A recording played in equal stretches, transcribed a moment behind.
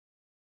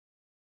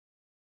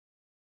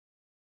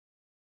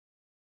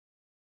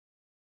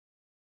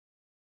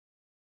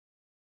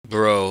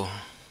Bro,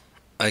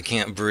 I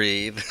can't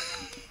breathe.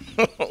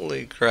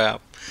 Holy crap.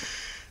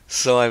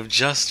 So I've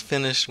just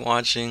finished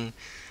watching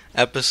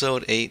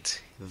episode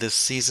 8, the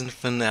season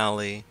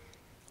finale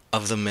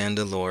of The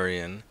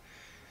Mandalorian.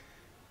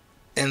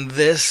 And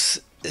this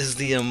is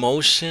the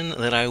emotion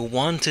that I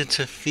wanted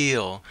to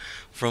feel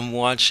from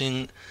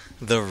watching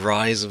The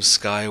Rise of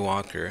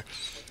Skywalker.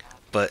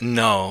 But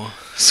no,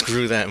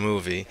 screw that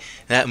movie.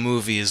 That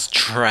movie is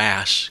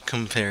trash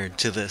compared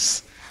to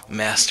this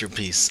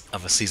masterpiece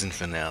of a season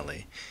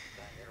finale.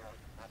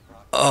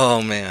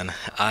 Oh man,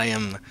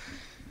 I'm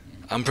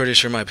pretty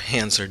sure my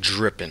pants are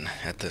dripping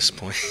at this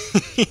point.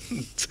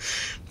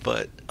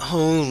 But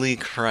holy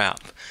crap.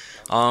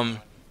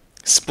 Um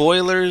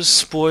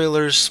spoilers.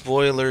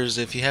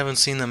 If you haven't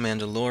seen The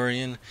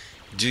Mandalorian,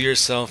 do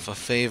yourself a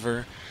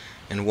favor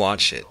and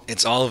watch it.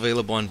 It's all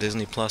available on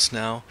Disney Plus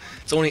now.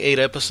 It's only 8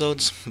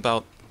 episodes,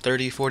 about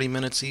 30-40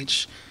 minutes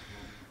each.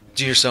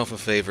 Do yourself a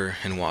favor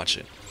and watch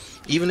it.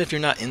 Even if you're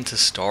not into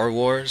Star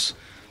Wars,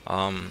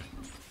 and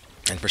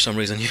for some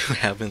reason you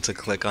happen to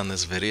click on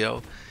this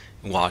video,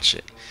 watch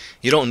it.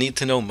 You don't need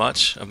to know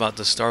much about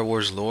the Star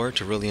Wars lore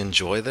to really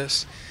enjoy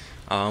this,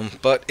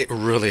 but it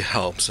really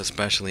helps,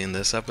 especially in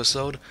this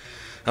episode.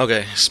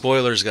 Okay,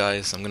 spoilers,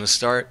 guys. I'm gonna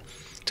start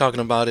talking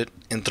about it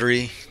in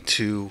 3,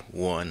 2,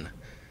 1,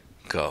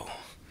 go.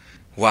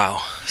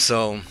 Wow,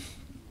 so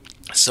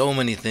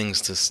many things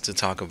to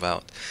talk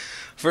about.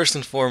 First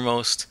and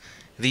foremost,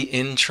 the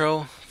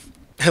intro,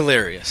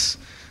 hilarious.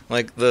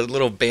 Like the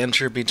little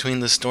banter between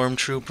the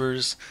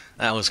stormtroopers,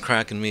 that was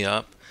cracking me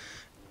up.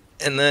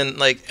 And then,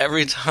 like,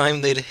 every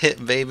time they'd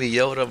hit Baby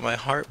Yoda, my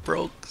heart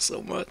broke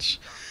so much.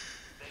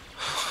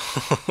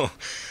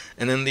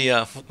 And then the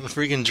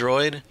freaking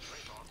droid,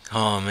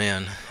 oh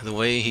man, the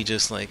way he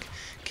just, like,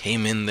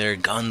 came in there,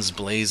 guns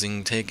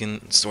blazing,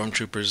 taking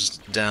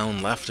stormtroopers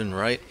down left and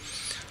right.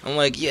 I'm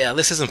like, yeah,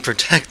 this isn't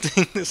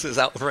protecting, this is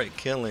outright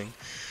killing.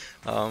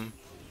 Um,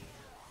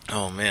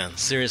 oh man,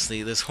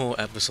 seriously, this whole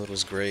episode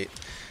was great.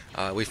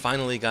 We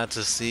finally got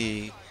to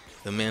see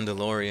the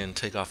Mandalorian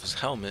take off his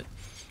helmet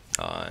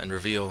and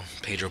reveal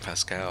Pedro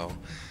Pascal,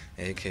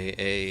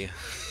 aka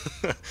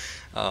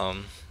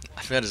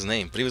I forgot his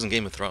name, but he was in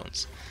Game of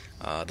Thrones,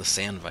 the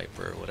Sand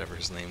Viper or whatever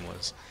his name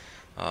was.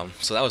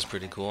 So that was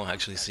pretty cool,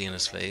 actually seeing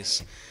his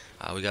face.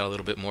 We got a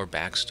little bit more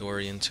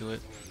backstory into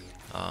it.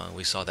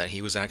 We saw that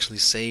he was actually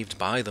saved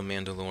by the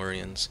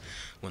Mandalorians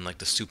when, like,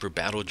 the super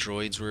battle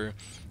droids were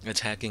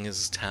attacking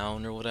his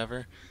town or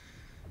whatever.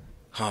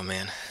 Oh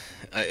man,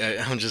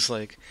 I'm just,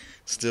 like,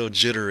 still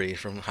jittery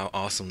from how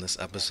awesome this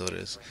episode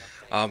is.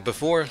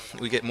 Before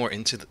we get more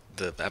into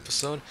the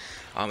episode,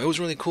 it was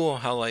really cool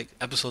how, like,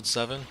 episode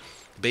 7,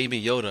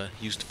 Baby Yoda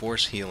used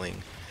force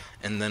healing,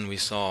 and then we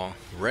saw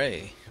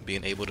Rey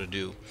being able to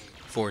do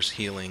force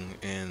healing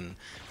in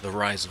The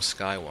Rise of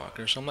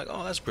Skywalker. So I'm like,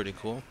 oh, that's pretty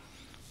cool.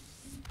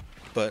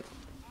 But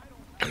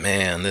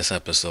man, this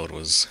episode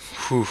was,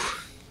 whew.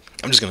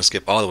 I'm just gonna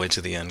skip all the way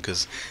to the end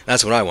because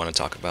that's what I want to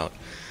talk about.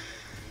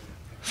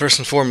 First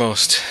and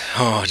foremost,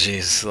 oh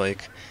jeez,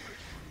 like,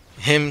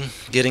 him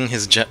getting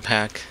his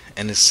jetpack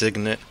and his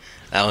signet,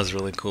 that was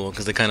really cool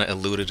because they kind of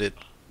alluded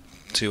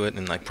to it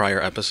in, like,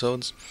 prior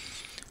episodes.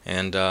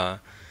 And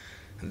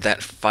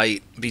that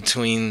fight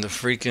between the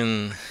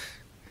freaking,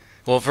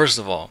 well, first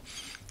of all,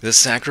 the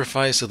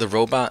sacrifice of the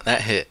robot,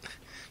 that hit,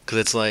 because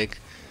it's like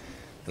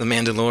the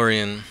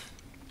Mandalorian,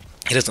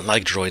 he doesn't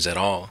like droids at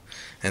all,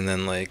 and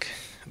then, like,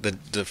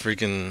 the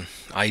freaking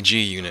IG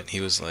unit,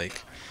 he was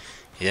like,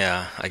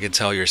 yeah, I could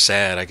tell you're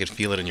sad, I could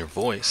feel it in your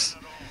voice.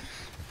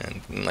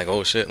 And I'm like,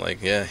 oh shit,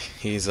 like, yeah,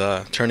 he's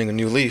turning a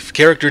new leaf.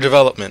 Character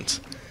development.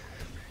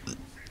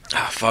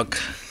 Ah, fuck.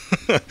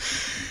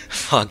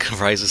 Fuck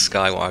Rise of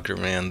Skywalker,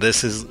 man.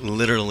 This is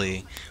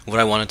literally what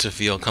I wanted to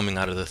feel coming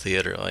out of the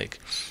theater. Like,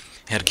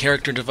 it had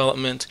character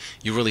development,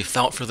 you really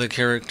felt for the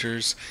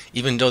characters.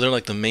 Even though they're,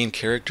 like, the main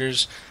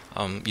characters,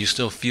 you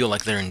still feel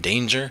like they're in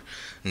danger.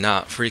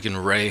 Not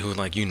freaking Rey, who,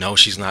 like, you know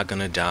she's not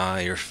gonna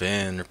die, or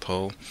Finn, or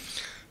Poe.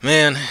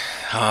 Man,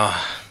 Taika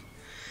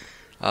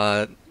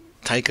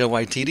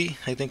Waititi,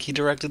 I think he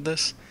directed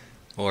this,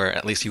 or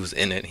at least he was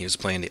in it. He was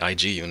playing the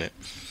IG unit.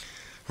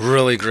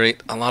 Really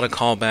great. A lot of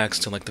callbacks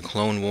to, like, the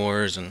Clone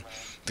Wars and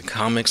the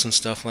comics and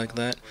stuff like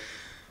that.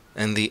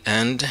 And the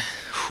end,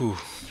 whew,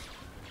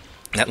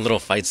 that little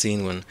fight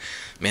scene when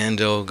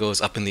Mando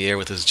goes up in the air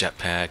with his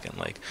jetpack and,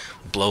 like,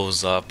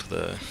 blows up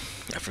the,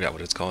 I forgot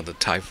what it's called, the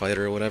TIE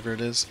fighter or whatever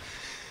it is.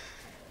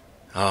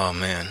 Oh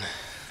man.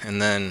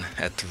 And then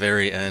at the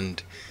very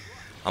end,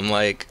 I'm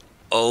like,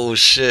 oh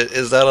shit,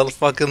 is that a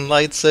fucking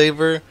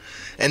lightsaber?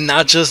 And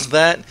not just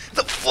that,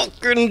 the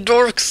fucking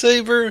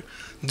Darksaber!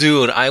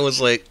 Dude, I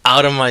was, like,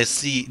 out of my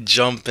seat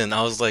jumping.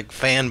 I was, like,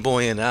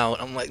 fanboying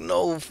out. I'm like,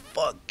 no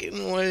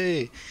fucking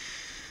way.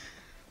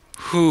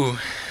 Whew,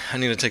 I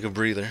need to take a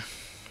breather.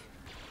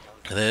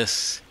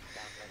 I'm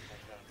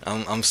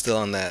still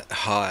on that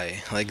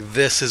high. Like,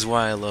 this is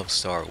why I love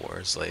Star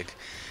Wars. Like,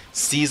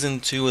 Season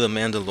 2 of The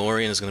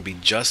Mandalorian is going to be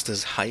just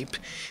as hype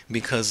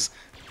because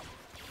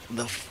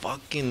the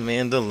fucking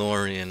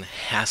Mandalorian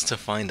has to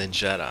find a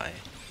Jedi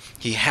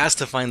He has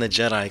to find the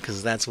Jedi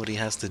because that's what he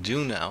has to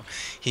do now.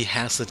 He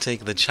has to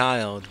take the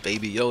child,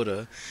 Baby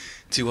Yoda,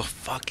 to a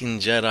fucking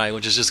Jedi,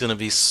 which is just gonna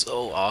be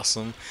so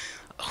awesome.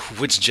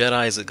 Which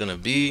Jedi is it gonna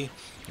be?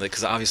 Like,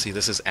 because obviously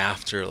this is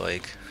after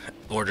like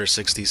Order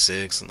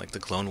 66 and like the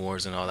Clone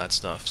Wars and all that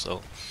stuff.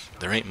 So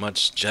there ain't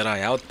much Jedi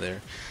out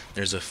there.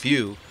 There's a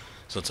few.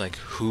 So it's like,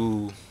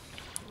 who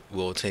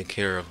will take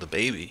care of the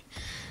baby?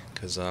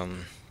 Because I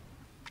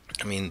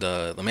mean,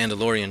 the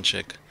Mandalorian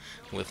chick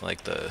with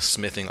like the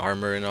smithing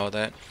armor and all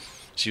that,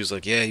 she was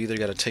like, yeah, you either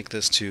got to take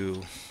this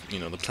to, you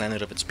know, the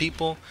planet of its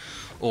people,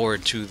 or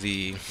to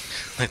the,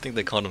 I think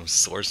they called them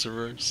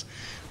sorcerers,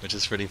 which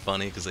is pretty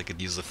funny because they could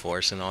use the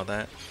Force and all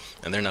that,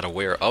 and they're not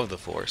aware of the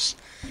Force.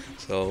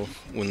 So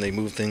when they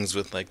move things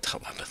with like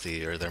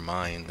telepathy or their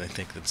mind, they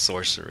think it's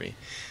sorcery.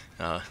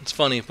 It's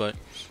funny, but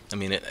I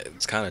mean,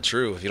 it's kind of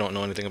true. If you don't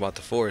know anything about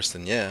the Force,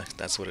 then yeah,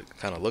 that's what it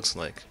kind of looks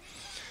like.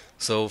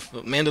 So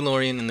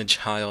Mandalorian and the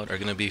child are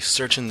gonna be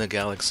searching the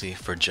galaxy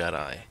for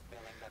Jedi.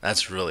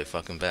 That's really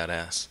fucking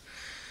badass.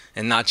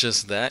 And not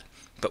just that,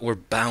 but we're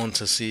bound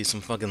to see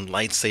some fucking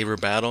lightsaber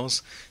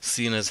battles,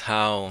 seeing as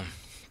how,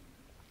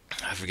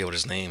 I forget what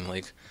his name,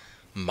 like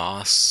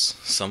Moss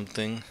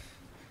something.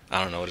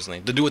 I don't know what his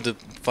name. To do with the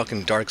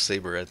fucking dark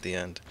saber at the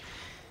end.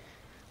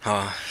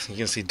 You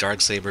can see dark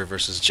saber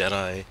versus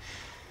Jedi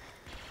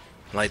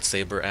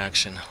lightsaber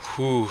action.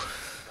 Whew.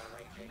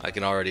 I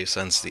can already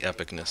sense the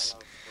epicness.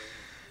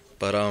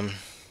 But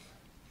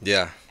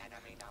yeah,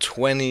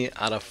 20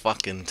 out of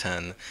fucking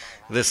 10.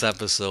 This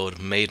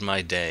episode made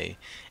my day,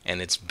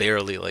 and it's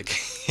barely like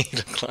 8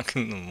 o'clock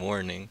in the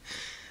morning.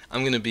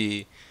 I'm gonna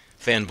be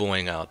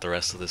fanboying out the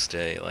rest of this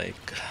day. Like,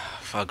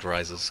 fuck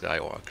Rise of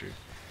Skywalker.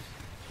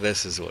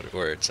 This is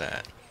where it's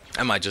at.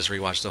 I might just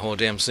rewatch the whole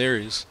damn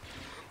series,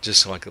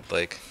 just so I could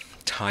like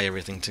tie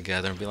everything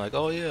together and be like,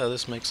 oh yeah,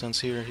 this makes sense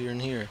here, here,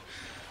 and here.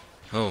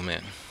 Oh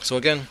man. So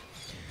again,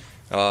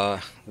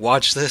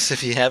 watch this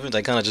if you haven't.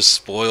 I kind of just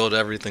spoiled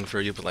everything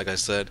for you, but like I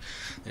said,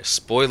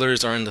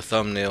 spoilers are in the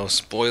thumbnail.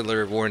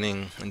 Spoiler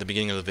warning in the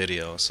beginning of the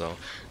video, so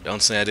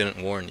don't say I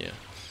didn't warn you.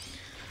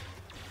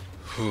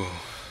 Whew.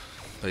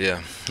 But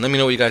yeah, let me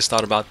know what you guys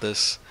thought about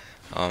this.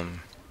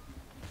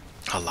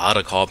 A lot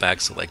of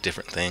callbacks to like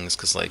different things,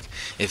 because like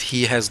if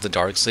he has the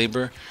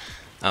Darksaber,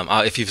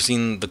 if you've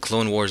seen the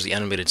Clone Wars, the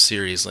animated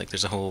series, like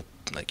there's a whole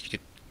like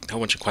a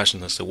whole bunch of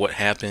questions as to what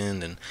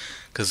happened, and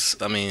because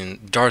I mean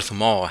Darth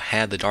Maul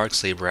had the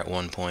Darksaber at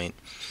one point,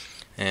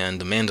 and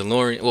the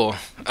Mandalorian. Well,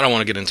 I don't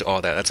want to get into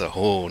all that. That's a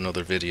whole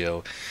nother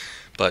video,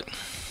 but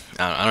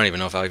I don't even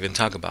know if I'll even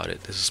talk about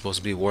it. This is supposed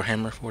to be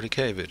Warhammer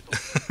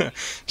 40k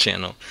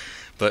channel,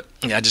 but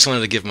yeah, I just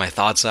wanted to give my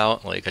thoughts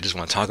out. Like I just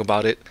want to talk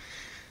about it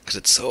because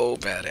it's so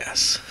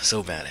badass,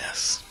 so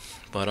badass.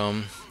 But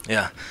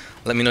yeah,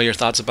 let me know your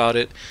thoughts about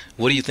it.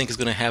 What do you think is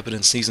going to happen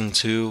in season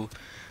 2?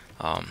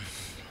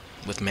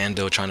 With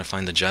Mando trying to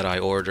find the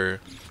Jedi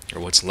Order, or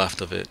what's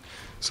left of it,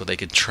 so they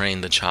could train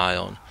the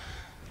child.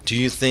 Do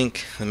you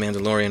think the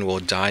Mandalorian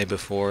will die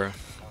before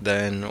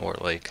then, or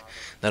like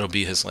that'll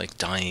be his like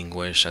dying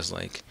wish, as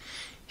like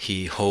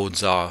he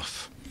holds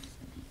off,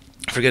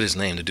 I forget his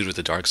name, the dude with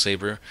the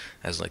Darksaber,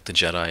 as like the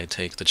Jedi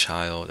take the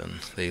child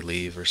and they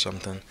leave or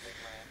something.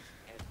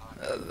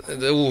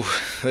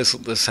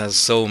 This has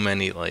so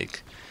many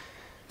like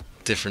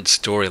different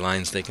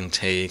storylines they can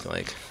take.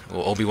 Like,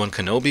 will Obi-Wan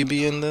Kenobi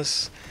be in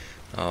this?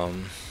 I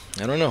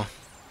don't know.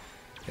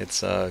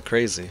 It's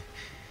crazy.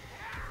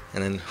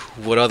 And then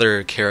what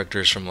other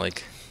characters from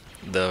like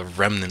the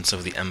remnants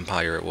of the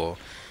Empire will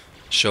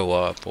show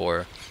up,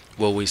 or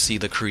will we see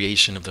the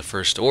creation of the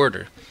First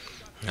Order?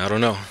 I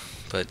don't know.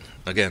 But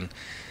again,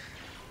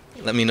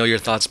 let me know your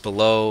thoughts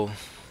below,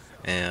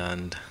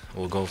 and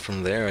we'll go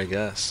from there, I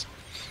guess.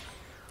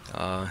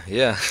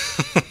 Yeah,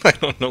 I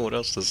don't know what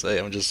else to say.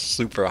 I'm just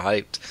super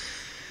hyped.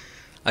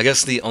 I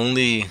guess the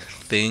only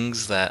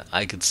things that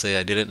I could say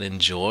I didn't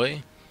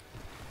enjoy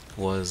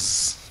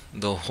was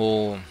the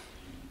whole.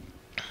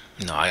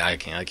 No, I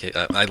can't.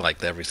 I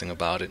liked everything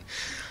about it.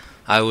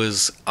 I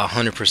was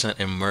 100%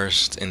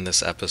 immersed in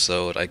this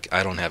episode.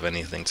 I don't have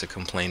anything to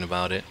complain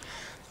about it.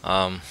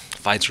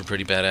 Fights were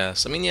pretty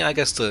badass. I mean, yeah, I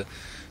guess the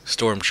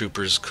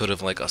stormtroopers could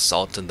have like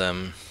assaulted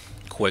them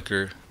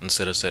quicker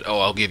instead of said, "Oh,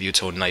 I'll give you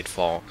till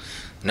nightfall."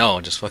 No,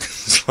 just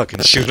fucking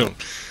shoot them.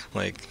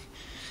 Like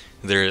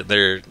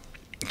they're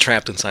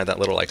trapped inside that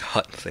little like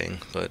hut thing.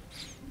 But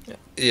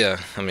yeah,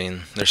 I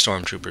mean, they're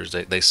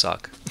stormtroopers. They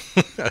suck.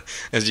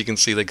 As you can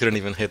see, they couldn't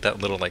even hit that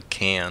little like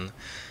can.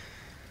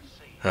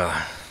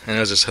 And it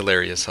was just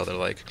hilarious how they're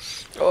like,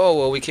 "Oh,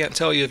 well, we can't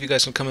tell you if you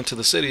guys can come into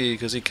the city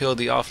because he killed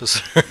the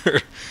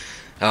officer."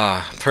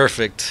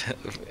 Perfect,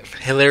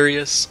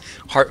 hilarious,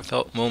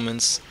 heartfelt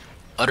moments,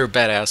 utter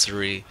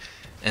badassery,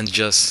 and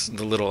just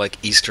the little like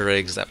Easter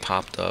eggs that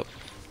popped up.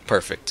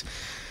 Perfect.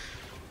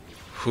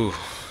 Whew.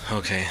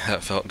 Okay,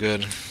 that felt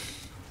good.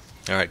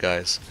 Alright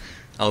guys,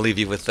 I'll leave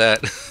you with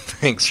that.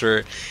 Thanks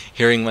for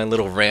hearing my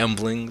little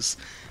ramblings.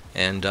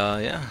 And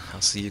yeah,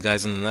 I'll see you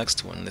guys in the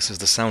next one. This is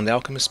the Sound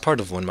Alchemist, part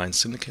of One Mind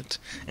Syndicate,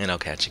 and I'll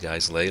catch you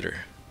guys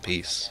later.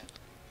 Peace.